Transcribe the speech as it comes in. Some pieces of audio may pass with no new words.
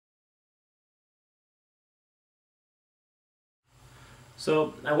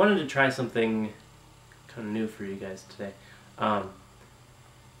So I wanted to try something kind of new for you guys today.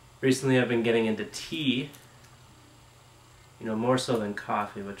 Recently I've been getting into tea, more so than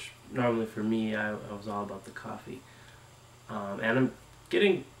coffee, which normally for me I was all about the coffee. And I'm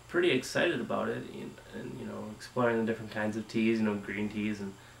getting pretty excited about it, and exploring the different kinds of teas, green teas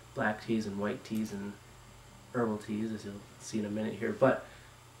and black teas and white teas and herbal teas, as you'll see in a minute here. But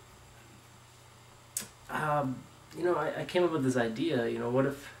I came up with this idea. What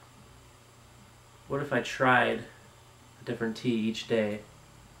if I tried a different tea each day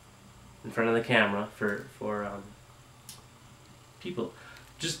in front of the camera for people?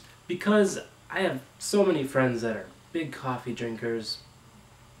 Just because I have so many friends that are big coffee drinkers.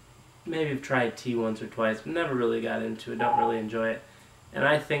 Maybe have tried tea once or twice, but never really got into it, don't really enjoy it. And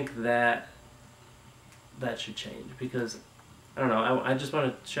I think that should change, because, I don't know, I just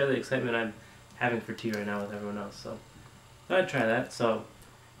want to share the excitement I'm having for tea right now with everyone else. So I thought I'd try that. So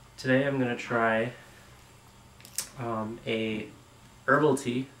today I'm going to try a herbal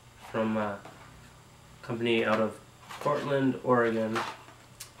tea from a company out of Portland, Oregon,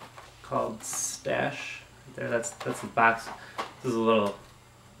 called Stash. There, that's the box. This is a little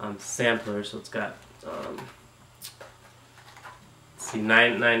sampler, so it's got let's see,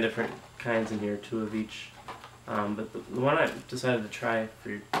 nine different kinds in here, 2 of each. But the one I decided to try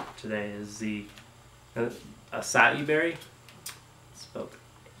for today is the acai berry. It's spelled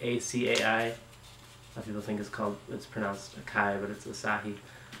A-C-A-I. A lot of people think it's pronounced acai, but it's acai.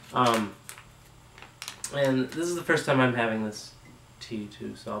 And this is the first time I'm having this tea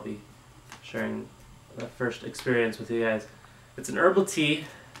too, so I'll be sharing the first experience with you guys. It's an herbal tea,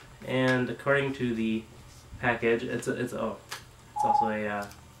 and according to the package, it's also a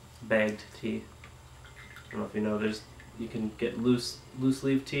bagged tea. I don't know if you know, you can get loose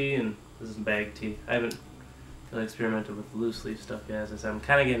leaf tea, and this is bagged tea. I haven't really experimented with loose leaf stuff yet. As I said, I'm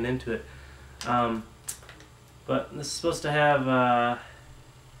kind of getting into it. But this is supposed to have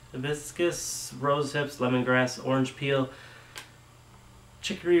hibiscus, rose hips, lemongrass, orange peel,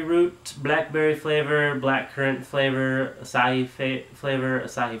 chicory root, blackberry flavor, blackcurrant flavor, acai flavor,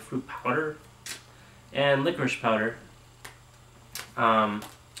 acai fruit powder, and licorice powder. So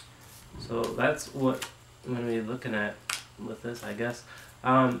that's what I'm going to be looking at with this, I guess.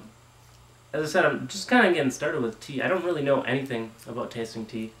 As I said, I'm just kind of getting started with tea. I don't really know anything about tasting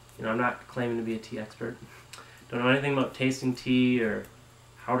tea. I'm not claiming to be a tea expert. Don't know anything about tasting tea or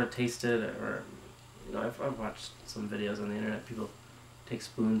how to taste it, or I've watched some videos on the internet. People take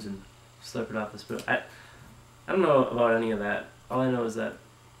spoons and slurp it off the spoon. I don't know about any of that. All I know is that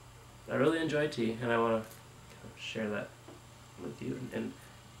I really enjoy tea, and I want to share that with you and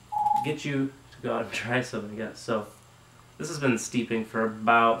get you to go out and try some, I guess. So this has been steeping for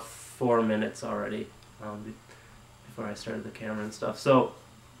about 4 minutes already, before I started the camera and stuff. So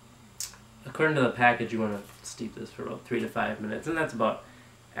according to the package, you want to steep this for about 3 to 5 minutes, and that's about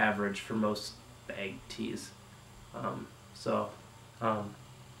average for most bagged teas. I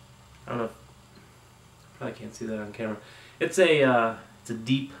don't know if, probably can't see that on camera. It's a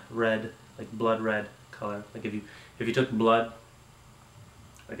deep red, like blood red color. Like if you took blood,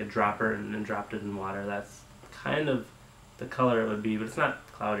 like a dropper, and then dropped it in water, that's kind of the color it would be, but it's not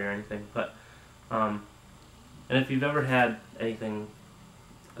cloudy or anything. But and if you've ever had anything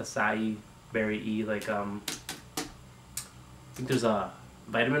acai berry-y, like I think there's a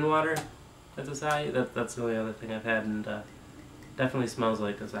vitamin water that's acai. That's the only other thing I've had, and definitely smells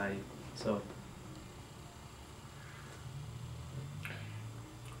like acai. So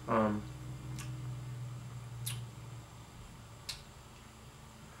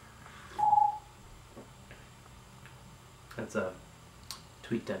that's a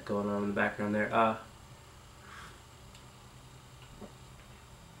tweet deck going on in the background there.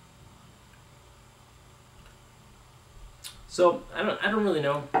 So I don't really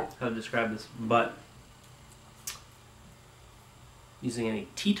know how to describe this, but using any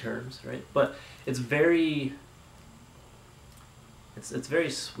tea terms, right? But it's very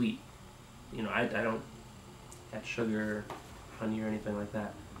sweet. I don't add sugar, honey, or anything like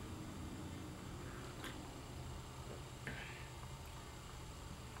that.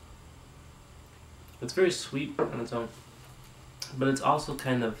 It's very sweet on its own, but it's also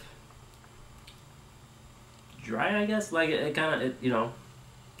kind of dry, I guess. Like it kind of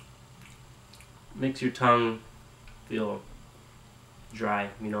makes your tongue feel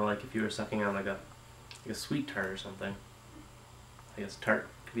dry. Like if you were sucking on like a sweet tart or something. I guess tart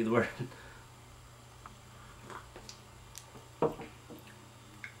could be the word.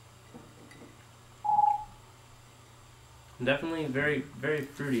 Definitely very, very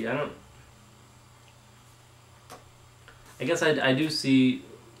fruity. I guess I do see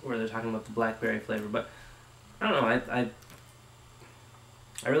where they're talking about the blackberry flavor, but I don't know.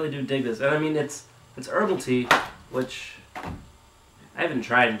 I really do dig this, and I mean it's herbal tea, which I haven't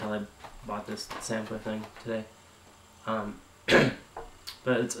tried until I bought this sampler thing today.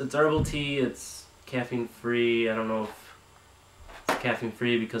 But it's herbal tea. It's caffeine free. I don't know if it's caffeine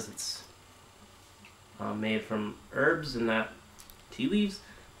free because it's made from herbs and not tea leaves.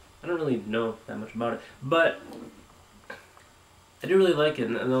 I don't really know that much about it, but I do really like it.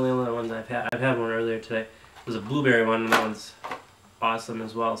 And the only other ones I've had one earlier today. It was a blueberry one, and that one's awesome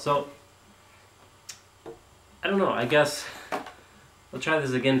as well. So I don't know. I guess I'll try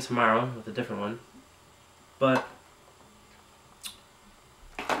this again tomorrow with a different one, but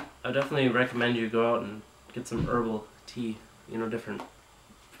I definitely recommend you go out and get some herbal tea, you know, different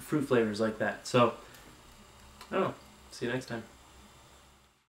fruit flavors like that. So, I don't know. See you next time.